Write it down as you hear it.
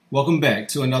Welcome back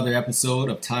to another episode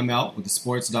of Time Out with the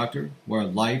Sports Doctor, where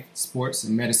life, sports,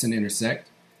 and medicine intersect.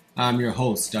 I'm your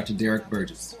host, Dr. Derek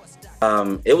Burgess.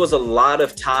 It was a lot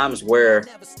of times where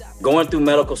going through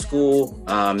medical school,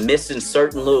 missing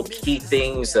certain little key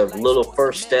things of little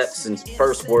first steps and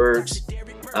first words.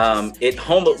 It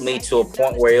humbled me to a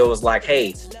point where it was like,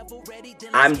 hey,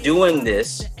 I'm doing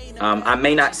this. I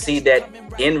may not see that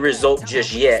end result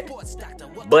just yet,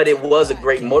 but it was a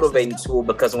great motivating tool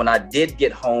because when I did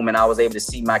get home and I was able to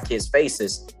see my kids'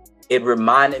 faces, it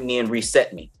reminded me and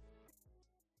reset me.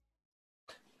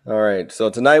 All right. So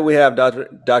tonight we have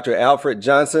Dr. Alfred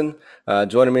Johnson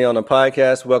joining me on the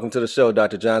podcast. Welcome to the show,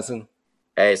 Dr. Johnson.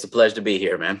 Hey, it's a pleasure to be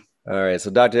here, man. All right. So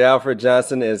Dr. Alfred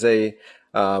Johnson is a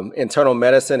internal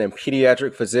medicine and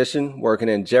pediatric physician working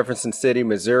in Jefferson City,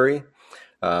 Missouri.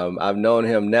 I've known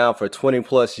him now for 20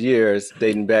 plus years,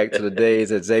 dating back to the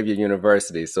days at Xavier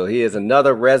University. So he is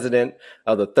another resident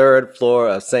of the third floor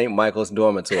of St. Michael's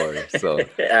Dormitory. So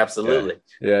absolutely.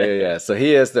 Yeah. So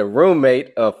he is the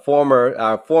roommate of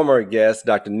our former guest,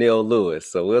 Dr. Neil Lewis.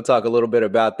 So we'll talk a little bit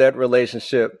about that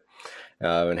relationship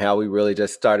and how we really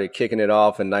just started kicking it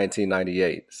off in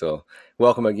 1998. So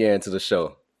welcome again to the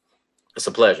show. It's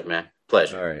a pleasure, man.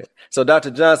 Pleasure. All right. So,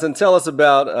 Dr. Johnson, tell us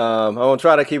about, I'm going to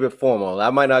try to keep it formal. I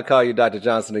might not call you Dr.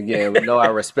 Johnson again, but no, I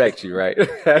respect you, right?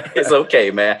 It's okay,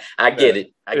 man. I get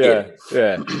it.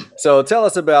 Yeah. So tell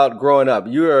us about growing up.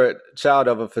 You are a child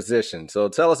of a physician. So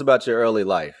tell us about your early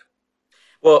life.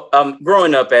 Well,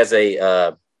 growing up as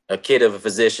a kid of a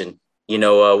physician, we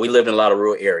lived in a lot of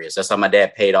rural areas. That's how my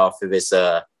dad paid off of his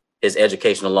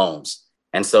educational loans.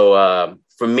 And so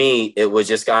for me, it was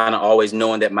just kind of always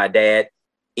knowing that my dad,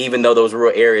 even though those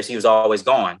rural areas, he was always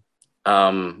gone.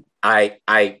 I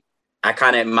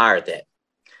kind of admired that.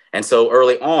 And so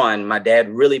early on, my dad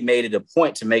really made it a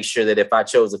point to make sure that if I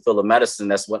chose the field of medicine,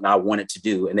 that's what I wanted to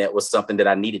do. And that was something that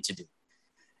I needed to do.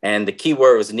 And the key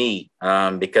word was need,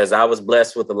 because I was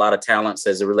blessed with a lot of talents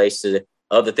as it relates to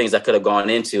other things I could have gone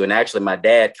into. And actually, my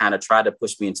dad kind of tried to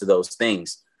push me into those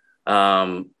things.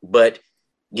 But,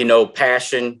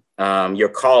 passion, your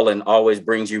calling always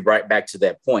brings you right back to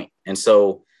that point. And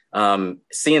so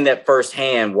seeing that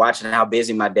firsthand, watching how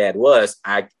busy my dad was,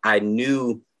 I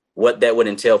knew what that would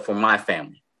entail for my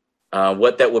family,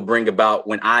 what that would bring about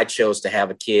when I chose to have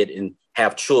a kid and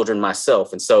have children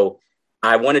myself. And so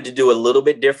I wanted to do a little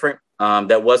bit different.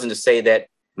 That wasn't to say that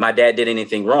my dad did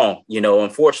anything wrong.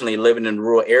 Unfortunately, living in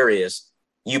rural areas,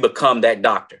 you become that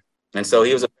doctor. And so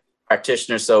he was a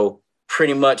practitioner. So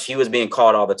pretty much he was being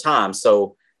called all the time.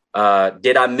 So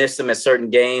did I miss him at certain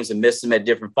games and miss him at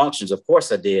different functions? Of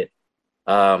course I did.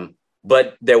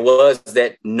 But there was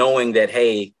that knowing that,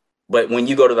 hey, but when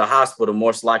you go to the hospital,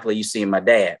 most likely you see my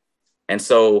dad. And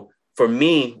so for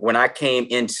me, when I came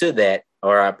into that,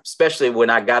 or especially when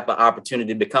I got the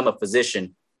opportunity to become a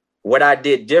physician, what I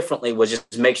did differently was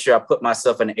just make sure I put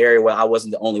myself in an area where I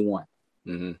wasn't the only one.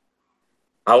 Mm-hmm.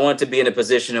 I wanted to be in a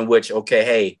position in which, okay,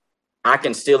 hey, I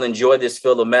can still enjoy this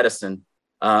field of medicine,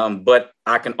 but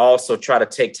I can also try to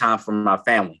take time from my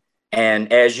family.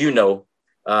 And as you know,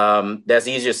 that's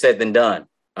easier said than done.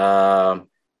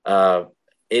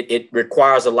 It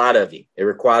requires a lot of you. It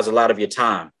requires a lot of your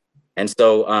time. And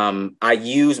so I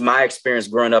use my experience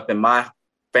growing up in my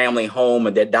family home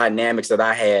and the dynamics that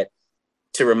I had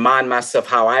to remind myself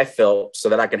how I felt so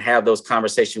that I can have those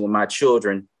conversations with my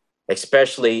children,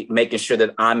 especially making sure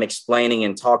that I'm explaining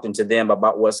and talking to them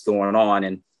about what's going on.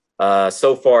 And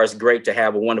so far, it's great to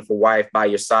have a wonderful wife by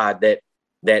your side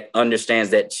that understands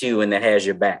that too and that has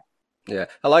your back. Yeah,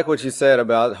 I like what you said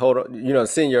about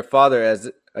seeing your father as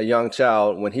a young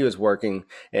child when he was working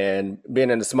and being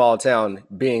in a small town,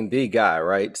 being the guy,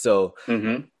 right? So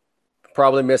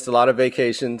probably missed a lot of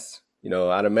vacations.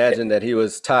 I'd imagine that he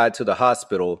was tied to the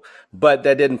hospital, but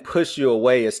that didn't push you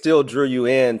away. It still drew you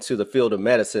into the field of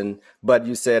medicine. But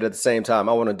you said at the same time,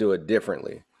 I want to do it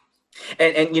differently.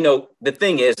 And the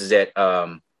thing is that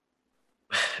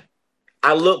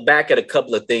I look back at a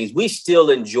couple of things. We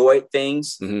still enjoyed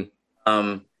things.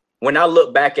 Mm-hmm. When I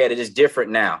look back at it, it's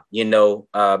different now.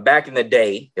 Back in the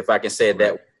day, if I can say it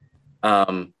that,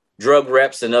 drug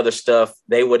reps and other stuff,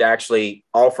 they would actually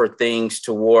offer things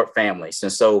toward families.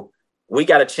 And so we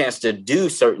got a chance to do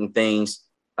certain things.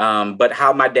 But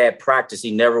how my dad practiced,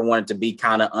 he never wanted to be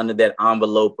kind of under that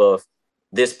envelope of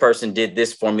this person did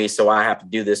this for me, so I have to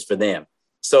do this for them.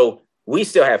 So we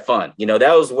still had fun.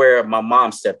 That was where my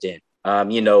mom stepped in.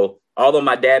 Although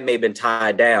my dad may have been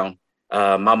tied down,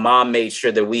 my mom made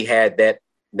sure that we had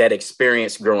that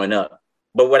experience growing up.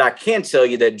 But what I can tell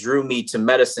you that drew me to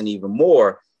medicine even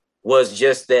more was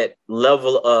just that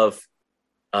level of,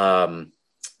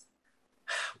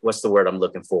 what's the word I'm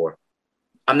looking for?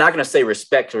 I'm not going to say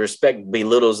respect, because respect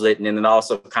belittles it, and then it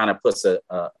also kind of puts a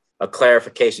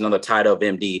clarification on the title of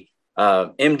MD.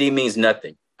 MD means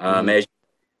nothing, but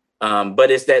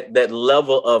it's that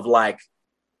level of like,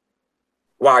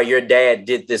 wow, your dad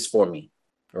did this for me.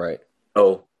 Right.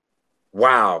 Oh,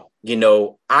 wow.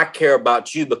 I care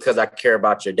about you because I care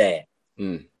about your dad.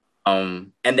 And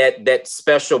that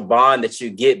special bond that you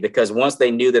get, because once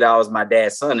they knew that I was my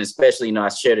dad's son, especially, I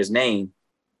shared his name,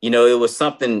 it was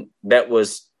something that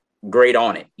was great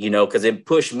on it, because it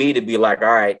pushed me to be like,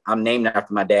 all right, I'm named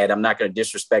after my dad. I'm not going to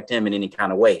disrespect him in any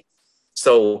kind of way.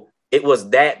 So it was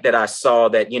that I saw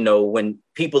that, when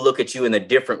people look at you in a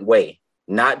different way,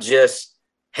 not just,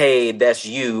 hey, that's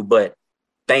you, but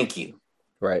thank you.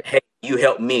 Right. Hey, you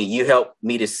helped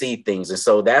me to see things. And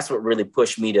so that's what really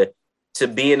pushed me to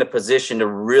be in a position to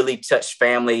really touch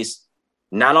families,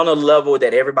 not on a level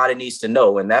that everybody needs to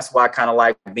know. And that's why I kind of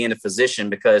like being a physician,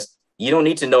 because you don't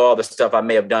need to know all the stuff I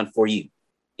may have done for you.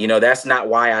 That's not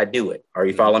why I do it. Are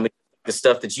you following me? The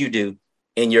stuff that you do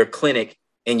in your clinic,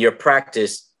 in your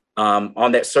practice,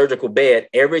 on that surgical bed,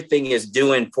 everything is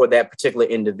doing for that particular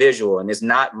individual. And it's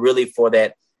not really for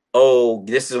that, oh,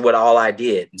 this is what all I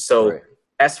did. And so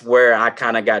that's where I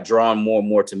kind of got drawn more and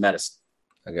more to medicine.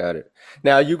 I got it.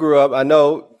 Now, you grew up, I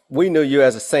know we knew you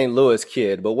as a St. Louis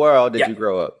kid, but where all did you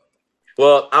grow up?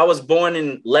 Well, I was born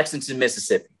in Lexington,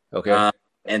 Mississippi. Okay.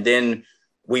 And then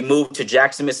we moved to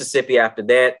Jackson, Mississippi after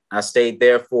that. I stayed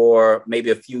there for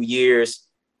maybe a few years.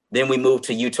 Then we moved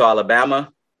to Eutaw,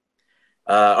 Alabama.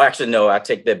 Actually, no, I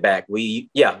take that back.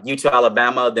 Eutaw,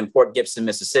 Alabama, then Port Gibson,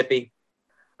 Mississippi.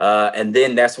 And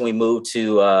then that's when we moved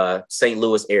to St.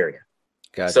 Louis area.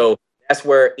 Gotcha. So that's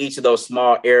where each of those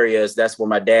small areas, that's where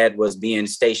my dad was being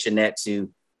stationed at to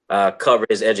cover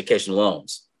his educational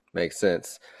loans. Makes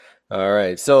sense. All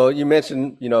right. So you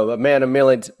mentioned, a man of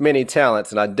many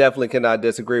talents, and I definitely cannot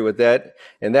disagree with that.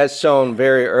 And that's shown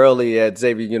very early at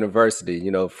Xavier University,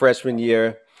 freshman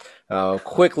year.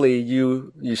 Quickly,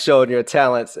 you showed your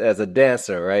talents as a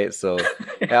dancer, right? So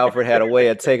Alfred had a way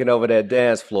of taking over that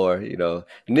dance floor.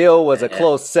 Neil was a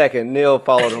close second. Neil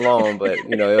followed along, but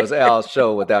it was Al's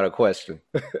show without a question.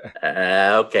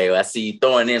 Okay, well, I see you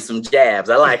throwing in some jabs.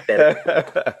 I like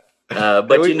that.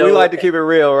 But we like to keep it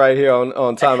real right here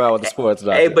on Time Out with the Sports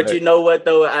Doctor. Hey, but you know what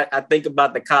though? I think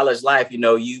about the college life.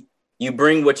 You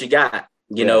bring what you got.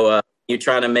 You're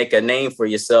trying to make a name for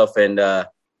yourself and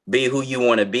be who you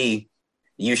want to be.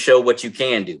 You show what you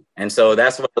can do. And so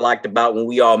that's what I liked about when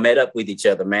we all met up with each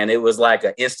other, man. It was like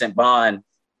an instant bond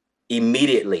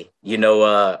immediately.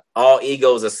 All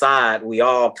egos aside, we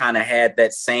all kind of had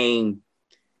that same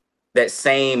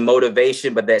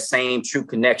motivation, but that same true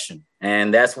connection.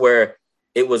 And that's where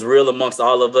it was real amongst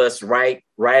all of us, right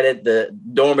at the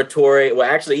dormitory. Well,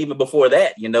 actually, even before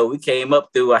that, we came up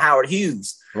through Howard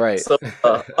Hughes. Right. So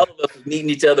all of us were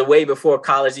meeting each other way before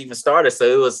college even started.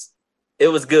 So it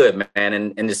was good,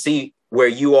 man. And to see where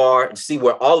you are, to see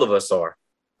where all of us are.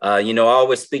 I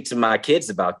always speak to my kids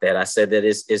about that. I said that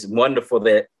it's wonderful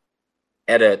that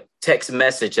at a text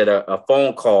message, at a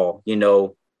phone call,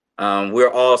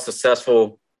 we're all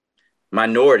successful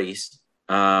minorities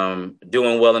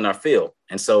doing well in our field.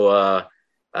 And so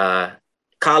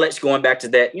college, going back to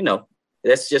that,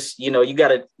 that's just, you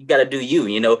gotta do you,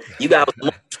 you got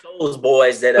those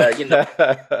boys that,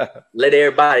 let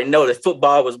everybody know that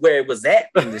football was where it was at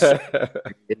in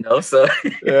the so.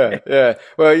 Yeah.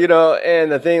 Well,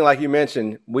 and the thing, like you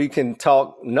mentioned, we can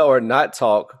talk or not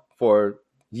talk for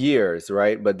years,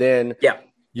 right? But then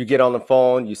you get on the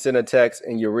phone, you send a text,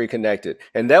 and you're reconnected.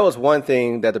 And that was one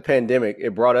thing that the pandemic,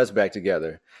 it brought us back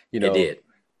together. It did.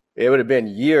 It would have been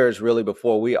years really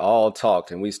before we all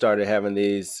talked and we started having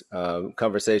these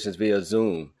conversations via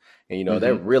Zoom. And,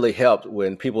 that really helped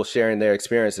when people sharing their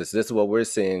experiences. This is what we're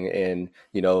seeing in,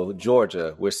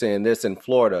 Georgia. We're seeing this in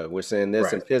Florida. We're seeing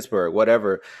this in Pittsburgh,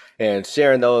 whatever. And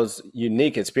sharing those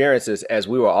unique experiences as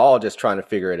we were all just trying to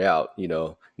figure it out.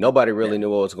 Nobody really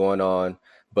knew what was going on,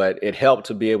 but it helped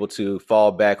to be able to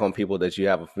fall back on people that you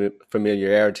have a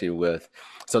familiarity with.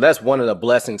 So that's one of the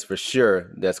blessings for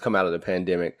sure that's come out of the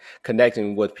pandemic,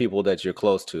 connecting with people that you're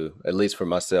close to, at least for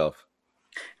myself.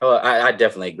 Well, I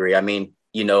definitely agree. I mean,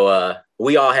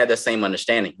 we all had the same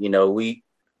understanding.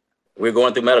 We're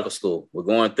going through medical school. We're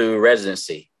going through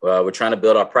residency. We're trying to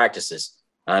build our practices.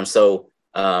 So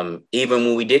even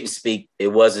when we didn't speak, it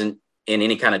wasn't in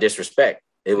any kind of disrespect.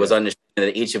 It was understanding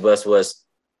that each of us was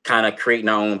kind of creating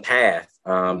our own path.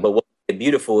 But what's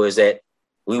beautiful is that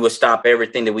we would stop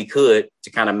everything that we could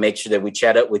to kind of make sure that we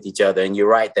chat up with each other. And you're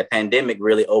right, the pandemic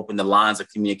really opened the lines of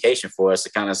communication for us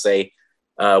to kind of say,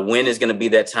 when is going to be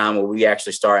that time where we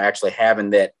actually start having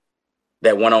that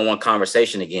that one-on-one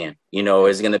conversation again.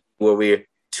 It's going to be where we're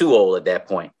too old at that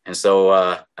point. And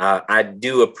so I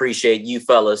do appreciate you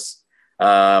fellas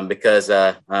because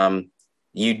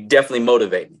you definitely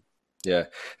motivate me. Yeah.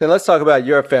 Then let's talk about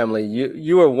your family.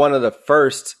 You were one of the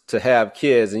first to have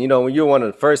kids. And, when you were one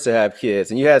of the first to have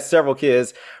kids and you had several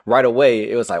kids right away,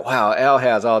 it was like, wow, Al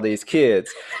has all these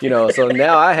kids, so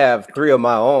now I have 3 of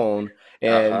my own.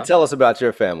 And tell us about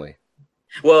your family.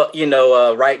 Well,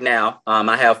 right now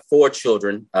I have 4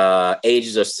 children,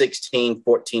 ages of 16,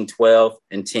 14, 12,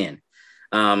 and 10.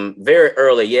 Very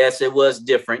early. Yes, it was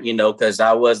different, because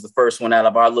I was the first one out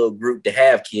of our little group to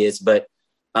have kids, but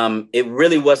it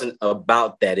really wasn't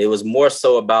about that. It was more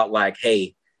so about like,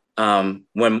 hey,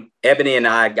 when Ebony and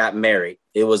I got married,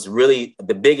 it was really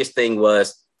the biggest thing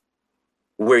was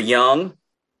we're young.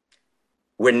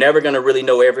 We're never going to really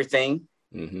know everything.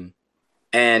 Mm-hmm.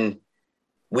 And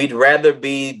we'd rather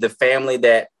be the family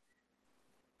that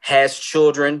has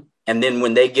children. And then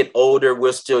when they get older,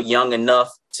 we're still young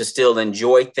enough to still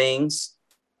enjoy things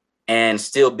and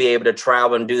still be able to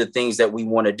travel and do the things that we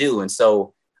want to do. And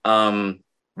so,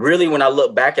 really, when I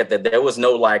look back at that, there was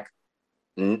no like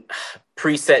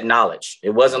preset knowledge. It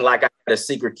wasn't like I had a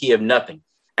secret key of nothing.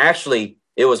 Actually,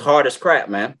 it was hard as crap,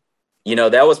 man.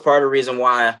 That was part of the reason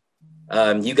why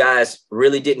you guys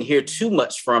really didn't hear too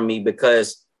much from me,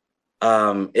 because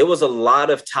it was a lot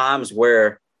of times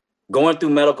where going through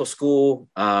medical school,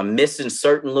 missing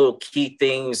certain little key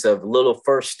things of little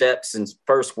first steps and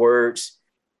first words.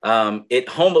 It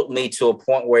humbled me to a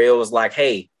point where it was like,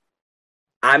 hey,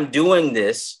 I'm doing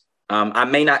this. I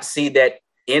may not see that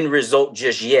end result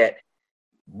just yet,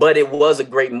 but it was a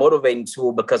great motivating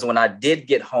tool, because when I did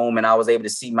get home and I was able to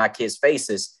see my kids'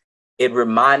 faces, it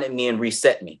reminded me and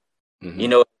reset me. Mm-hmm.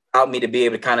 It allowed me to be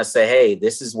able to kind of say, hey,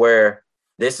 this is where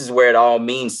it all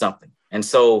means something. And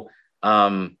so,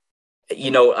 I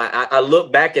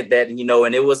look back at that,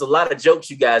 and it was a lot of jokes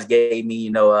you guys gave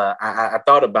me. I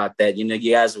thought about that. You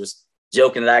guys was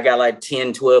joking that I got like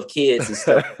 10, 12 kids and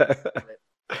stuff.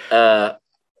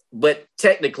 But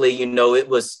technically,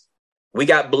 we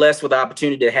got blessed with the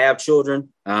opportunity to have children.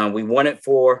 We wanted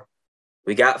 4,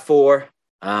 we got 4.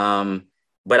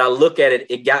 But I look at it,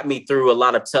 it got me through a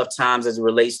lot of tough times as it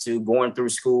relates to going through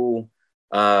school,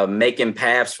 making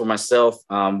paths for myself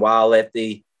while at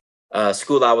the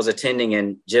school I was attending,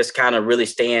 and just kind of really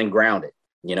staying grounded,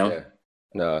 Yeah.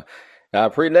 No.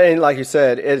 Like you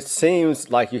said, it seems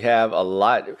like you have a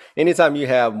lot. Anytime you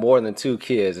have more than 2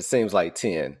 kids, it seems like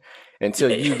 10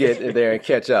 until you get there and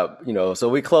catch up, So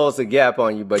we closed the gap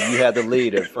on you, but you had the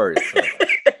lead at first. So.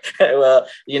 Well,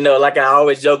 like I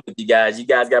always joke with you guys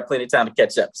got plenty of time to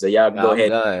catch up. So y'all go ahead.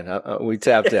 Done. We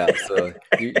tapped out. So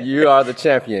you are the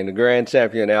champion, the grand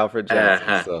champion, Alfred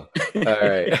Johnson. So, all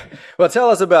right. Well, tell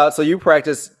us about, so you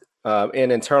practice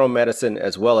in internal medicine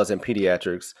as well as in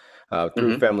pediatrics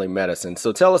through family medicine.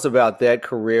 So tell us about that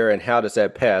career and how does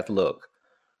that path look?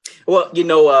 Well,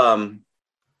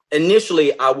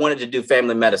 initially I wanted to do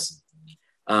family medicine.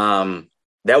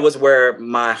 That was where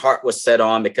my heart was set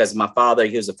on, because my father,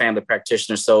 he was a family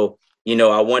practitioner. So,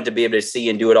 I wanted to be able to see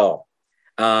and do it all.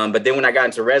 But then when I got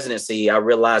into residency, I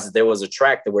realized that there was a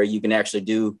track where you can actually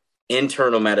do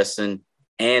internal medicine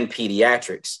and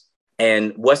pediatrics.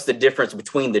 And what's the difference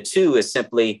between the two is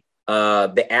simply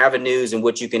the avenues in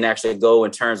which you can actually go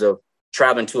in terms of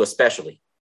traveling to a specialty.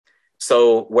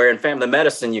 So where in family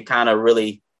medicine, you kind of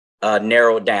really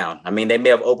narrowed down. I mean, they may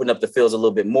have opened up the fields a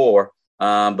little bit more,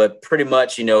 but pretty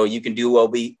much, you can do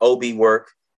OB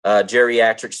work,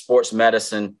 geriatric, sports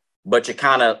medicine, but you're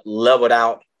kind of leveled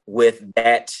out with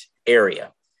that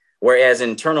area. Whereas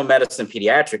internal medicine,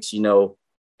 pediatrics,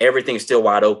 everything's still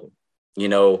wide open.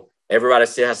 Everybody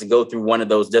still has to go through one of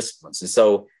those disciplines. And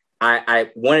so I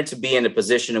wanted to be in a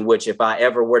position in which if I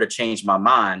ever were to change my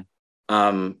mind,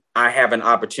 I have an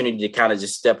opportunity to kind of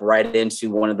just step right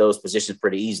into one of those positions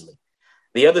pretty easily.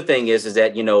 The other thing is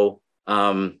that,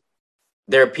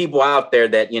 there are people out there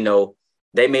that,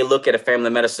 they may look at a family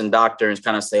medicine doctor and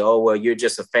kind of say, oh, well, you're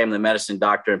just a family medicine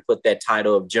doctor, and put that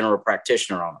title of general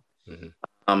practitioner on them.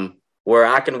 Mm-hmm. Where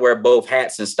I can wear both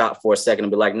hats and stop for a second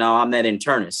and be like, no, I'm that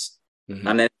internist. Mm-hmm.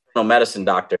 I'm that internal medicine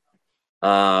doctor.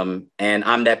 And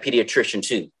I'm that pediatrician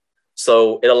too.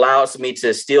 So it allows me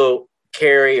to still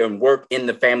carry and work in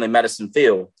the family medicine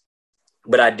field,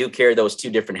 but I do carry those 2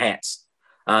 different hats.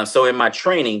 So in my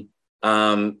training,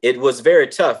 it was very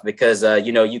tough because,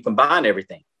 you combine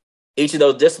everything. Each of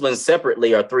those disciplines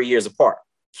separately are 3 years apart.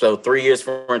 So 3 years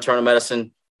for internal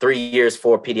medicine, 3 years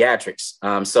for pediatrics.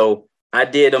 So I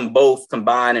did them both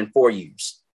combined in 4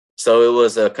 years. So it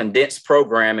was a condensed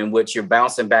program in which you're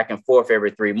bouncing back and forth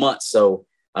every 3 months. So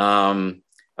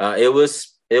it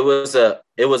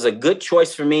a good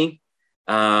choice for me.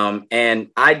 And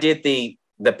I did the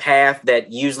path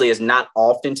that usually is not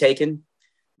often taken.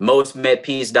 Most med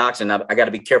peds docs, and I got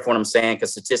to be careful what I'm saying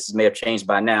because statistics may have changed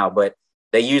by now, but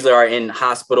they usually are in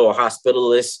hospital or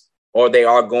hospitalists, or they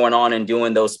are going on and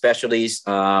doing those specialties,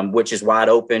 which is wide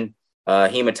open,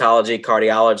 hematology,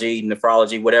 cardiology,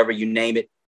 nephrology, whatever you name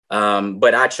it.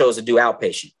 But I chose to do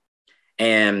outpatient.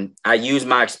 And I use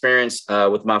my experience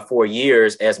with my 4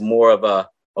 years as more of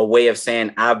a way of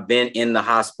saying I've been in the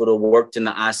hospital, worked in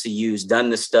the ICUs, done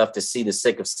the stuff to see the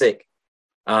sick of sick,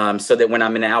 so that when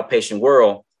I'm in the outpatient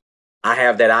world, I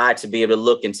have that eye to be able to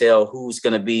look and tell who's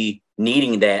going to be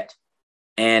needing that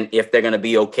and if they're going to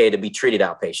be okay to be treated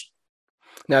outpatient.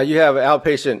 Now, you have an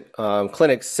outpatient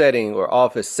clinic setting or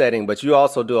office setting, but you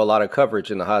also do a lot of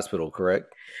coverage in the hospital,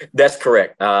 correct? That's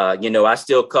correct. I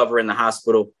still cover in the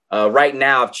hospital. Right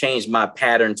now, I've changed my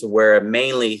pattern to where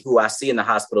mainly who I see in the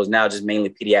hospital is now just mainly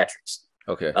pediatrics.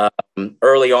 Okay.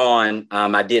 Early on,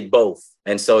 I did both.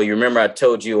 And so you remember I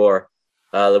told you, or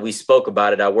we spoke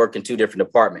about it, I work in 2 different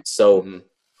departments. So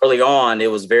early on,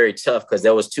 it was very tough because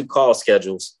there was 2 call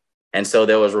schedules. And so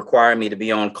there was requiring me to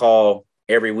be on call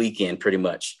every weekend, pretty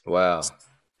much. Wow.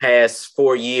 Past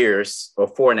 4 years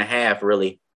or 4.5,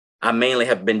 really, I mainly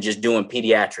have been just doing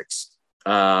pediatrics.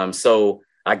 So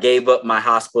I gave up my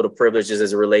hospital privileges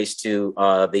as it relates to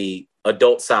the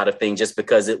adult side of things, just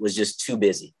because it was just too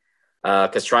busy.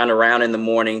 Because trying to round in the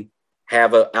morning,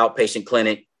 have an outpatient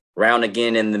clinic, round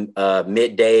again in the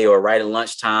midday or right at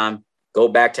lunchtime, go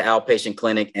back to outpatient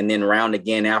clinic, and then round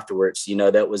again afterwards.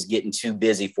 That was getting too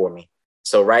busy for me.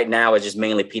 So right now it's just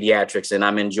mainly pediatrics, and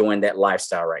I'm enjoying that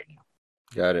lifestyle right now.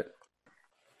 Got it.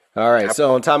 All right.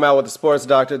 So on Time Out with the Sports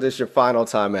Doctor, this is your final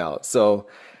timeout. So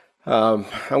I'm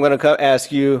going to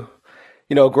ask you,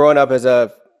 growing up as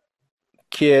a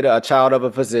kid, a child of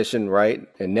a physician, right?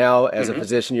 And now as a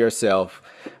physician yourself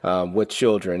with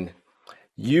children,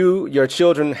 your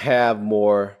children have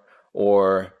more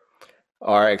or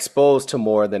are exposed to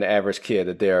more than the average kid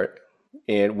that they're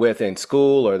in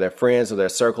school or their friends or their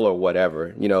circle or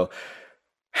whatever.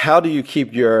 How do you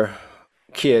keep your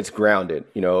kids grounded?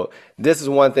 This is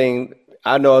one thing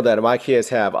I know that my kids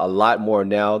have a lot more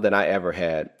now than I ever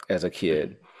had as a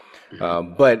kid.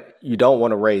 But you don't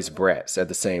want to raise brats at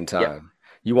the same time. Yeah.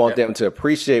 You want them to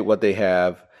appreciate what they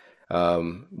have,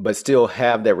 but still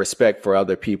have that respect for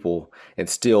other people and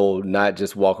still not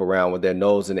just walk around with their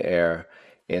nose in the air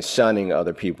and shunning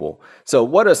other people. So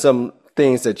what are some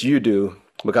things that you do?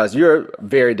 Because you're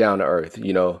very down to earth,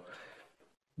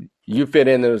 you fit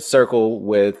in the circle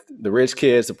with the rich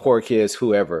kids, the poor kids,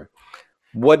 whoever.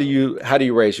 How do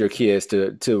you raise your kids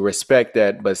to respect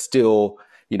that, but still,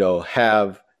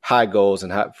 have high goals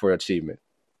and for achievement?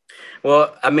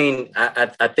 Well, I mean,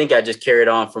 I think I just carried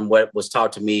on from what was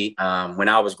taught to me when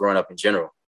I was growing up in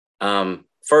general.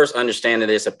 First, understand that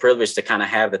it's a privilege to kind of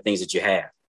have the things that you have,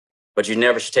 but you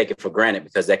never should take it for granted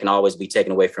because that can always be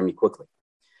taken away from you quickly.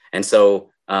 And so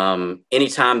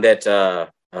anytime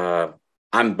that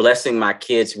I'm blessing my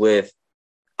kids with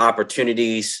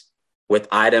opportunities, with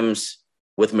items,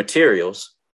 with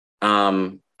materials,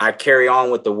 I carry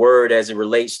on with the word as it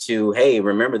relates to, hey,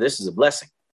 remember, this is a blessing.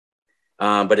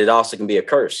 But it also can be a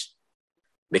curse,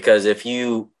 because if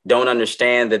you don't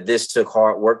understand that this took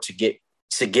hard work to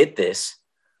get this,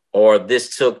 or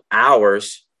this took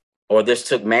hours, or this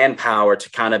took manpower to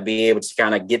kind of be able to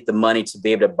kind of get the money to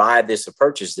be able to buy this or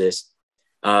purchase this.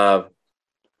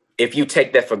 If you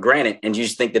take that for granted and you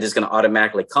just think that it's going to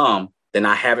automatically come, then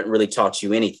I haven't really taught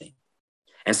you anything.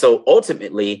 And so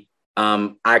ultimately,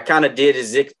 I kind of did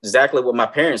exactly what my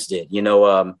parents did.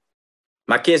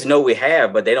 My kids know we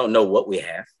have, but they don't know what we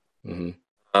have.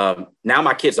 Mm-hmm. Now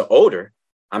my kids are older.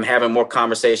 I'm having more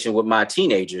conversation with my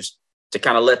teenagers to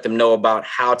kind of let them know about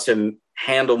how to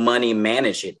handle money,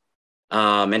 manage it.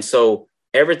 And so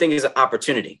everything is an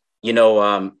opportunity.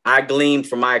 I gleaned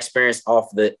from my experience off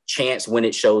the chance when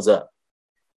it shows up.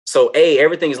 So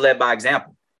everything is led by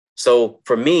example. So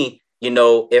for me,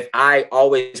 if I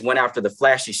always went after the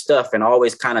flashy stuff and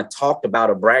always kind of talked about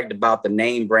or bragged about the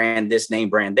name brand, this name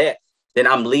brand, that, then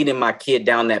I'm leading my kid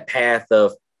down that path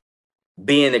of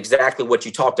being exactly what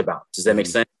you talked about. Does that make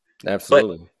sense?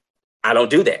 Absolutely. But I don't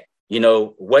do that.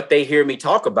 What they hear me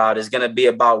talk about is going to be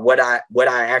about what I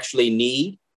actually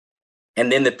need,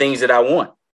 and then the things that I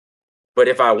want. But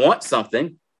if I want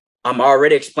something, I'm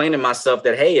already explaining to myself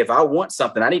that, hey, if I want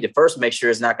something, I need to first make sure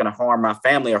it's not going to harm my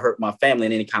family or hurt my family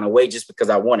in any kind of way just because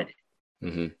I wanted it.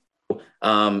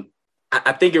 Mm-hmm.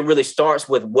 I think it really starts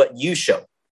with what you show.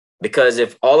 Because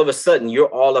if all of a sudden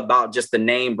you're all about just the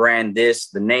name brand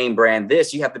this,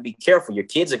 you have to be careful. Your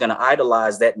kids are going to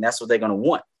idolize that, and that's what they're going to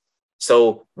want.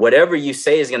 So whatever you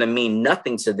say is going to mean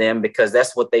nothing to them because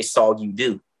that's what they saw you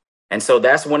do. And so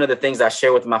that's one of the things I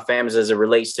share with my families as it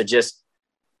relates to just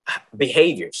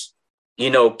behaviors.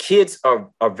 Kids are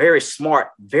very smart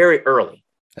very early.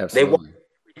 Absolutely. They watch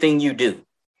everything you do.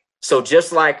 So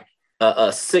just like a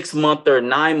 6-monther,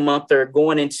 9-monther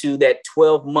going into that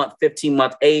 12-month,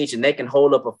 15-month age, and they can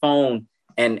hold up a phone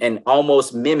and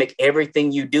almost mimic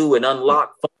everything you do and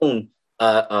unlock phone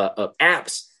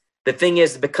apps. The thing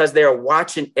is, because they're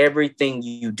watching everything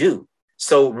you do.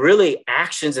 So really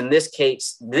actions in this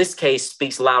case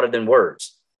speaks louder than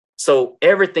words. So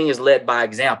everything is led by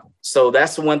example. So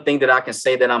that's the one thing that I can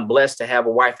say that I'm blessed to have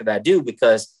a wife that I do,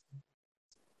 because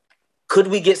could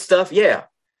we get stuff? Yeah,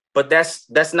 but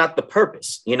that's not the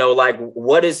purpose. Like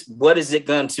what is it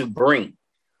going to bring?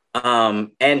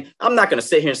 And I'm not going to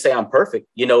sit here and say I'm perfect.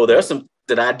 There's some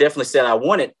that I definitely said I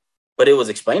wanted, but it was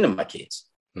explained to my kids.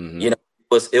 Mm-hmm.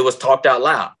 It was talked out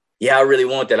loud. Yeah, I really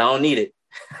want that. I don't need it,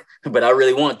 but I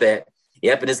really want that.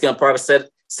 Yep. And it's going to probably set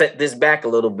this back a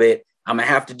little bit. I'm going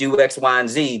to have to do X, Y, and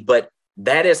Z. But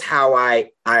that is how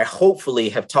I hopefully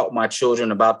have taught my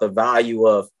children about the value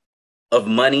of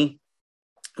money,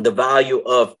 the value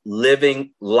of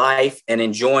living life and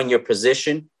enjoying your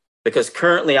position. Because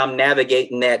currently I'm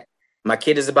navigating that. My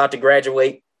kid is about to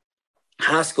graduate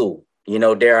high school,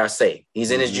 dare I say.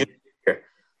 He's in his junior year.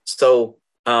 So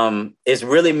it's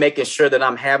really making sure that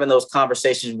I'm having those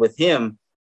conversations with him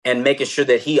and making sure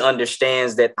that he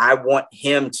understands that I want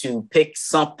him to pick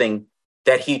something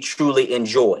that he truly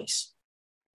enjoys.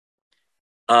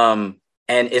 And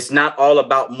it's not all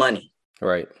about money.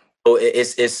 Right. So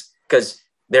it's because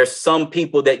there's some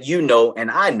people that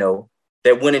and I know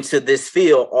that went into this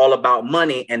field all about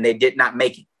money and they did not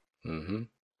make it. Mm-hmm.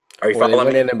 Are you following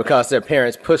me? They went in because their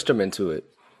parents pushed them into it.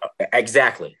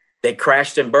 Exactly. They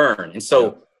crashed and burned. And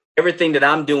so everything that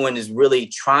I'm doing is really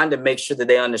trying to make sure that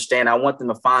they understand. I want them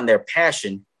to find their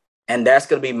passion. And that's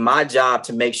going to be my job,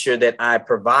 to make sure that I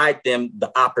provide them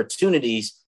the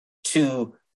opportunities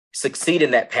to succeed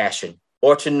in that passion,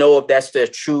 or to know if that's their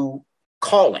true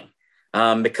calling.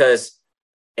 Because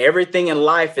everything in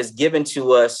life is given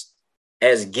to us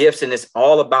as gifts, and it's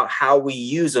all about how we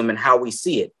use them and how we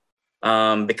see it.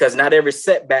 Because not every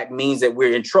setback means that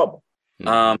we're in trouble.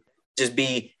 Just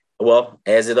be,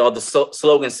 as the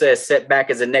slogan says, setback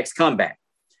is the next comeback.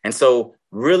 And so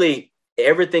really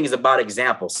everything is about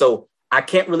example. So I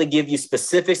can't really give you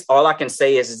specifics. All I can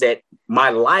say is that my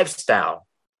lifestyle,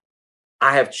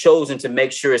 I have chosen to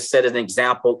make sure it's set an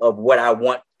example of what I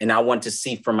want and I want to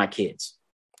see from my kids.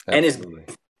 Absolutely.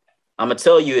 And I'm going to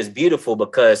tell you, it's beautiful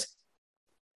because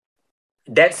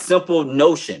that simple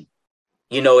notion,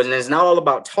 and it's not all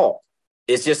about talk.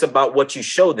 It's just about what you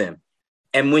show them.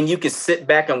 And when you can sit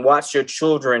back and watch your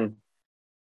children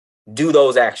do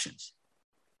those actions.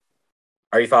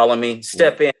 Are you following me?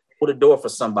 Step in, hold the door for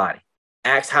somebody,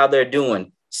 ask how they're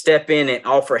doing, step in and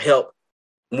offer help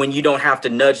when you don't have to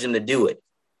nudge them to do it.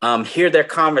 Hear their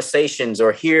conversations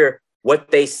or hear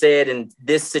what they said in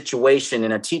this situation,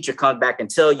 and a teacher comes back and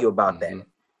tell you about that.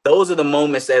 Those are the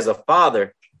moments as a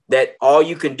father that all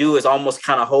you can do is almost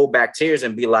kind of hold back tears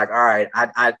and be like, all right,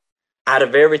 I out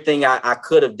of everything I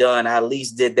could have done, I at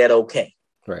least did that okay.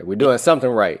 Right. We're doing something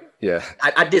right. Yeah.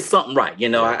 I did something right.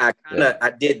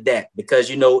 I did that because,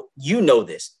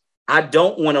 this. I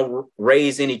don't want to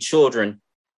raise any children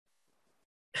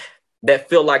that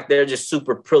feel like they're just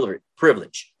super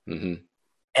privileged. Mm-hmm.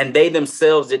 And they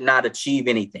themselves did not achieve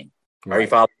anything. Right. Are you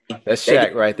following me? That's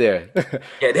Shaq right there.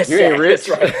 Yeah, that's you Shaq. ain't rich.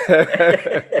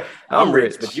 That's right. I'm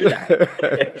rich, but you're not.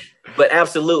 But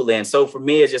absolutely. And so for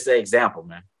me, it's just an example,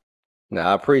 man. No,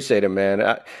 I appreciate it, man.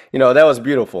 That was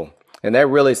beautiful. And that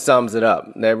really sums it up.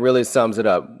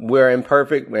 We're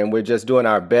imperfect and we're just doing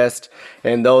our best.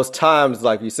 And those times,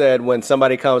 like you said, when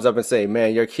somebody comes up and say,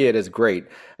 man, your kid is great.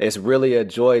 It's really a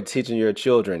joy teaching your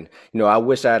children. I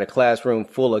wish I had a classroom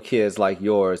full of kids like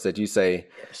yours that you say,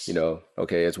 yes.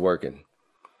 Okay, it's working.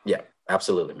 Yeah,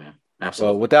 absolutely, man.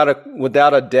 Absolutely. Well,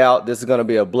 without a doubt, this is going to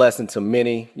be a blessing to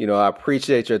many. I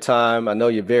appreciate your time. I know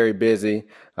you're very busy.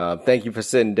 Thank you for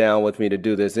sitting down with me to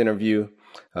do this interview.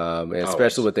 And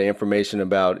especially with the information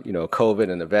about,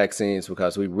 COVID and the vaccines,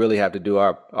 because we really have to do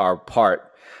our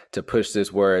part to push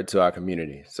this word to our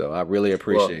community. So I really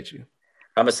appreciate you.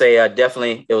 I'm going to say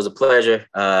definitely it was a pleasure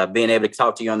being able to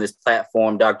talk to you on this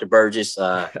platform, Dr. Burgess.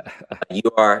 You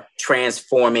are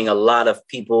transforming a lot of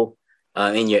people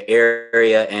in your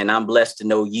area, and I'm blessed to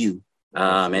know you.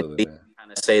 And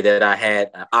kind of say that I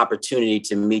had an opportunity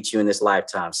to meet you in this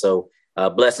lifetime. So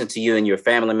blessing to you and your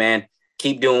family, man.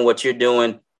 Keep doing what you're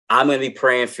doing. I'm going to be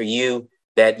praying for you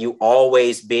that you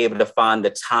always be able to find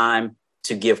the time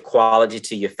to give quality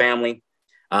to your family,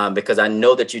 because I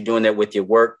know that you're doing that with your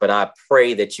work, but I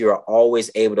pray that you are always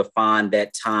able to find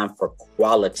that time for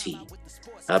quality,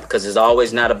 because it's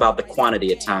always not about the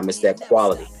quantity of time. It's that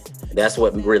quality. That's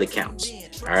what really counts.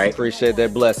 All right. Appreciate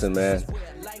that blessing, man.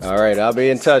 All right. I'll be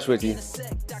in touch with you.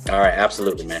 All right.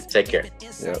 Absolutely, man. Take care.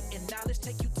 Yep.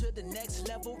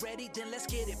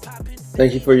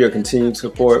 Thank you for your continued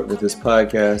support with this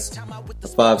podcast. A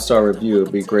 5-star review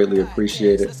would be greatly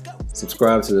appreciated.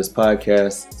 Subscribe to this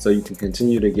podcast so you can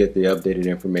continue to get the updated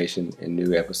information and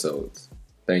new episodes.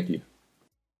 Thank you.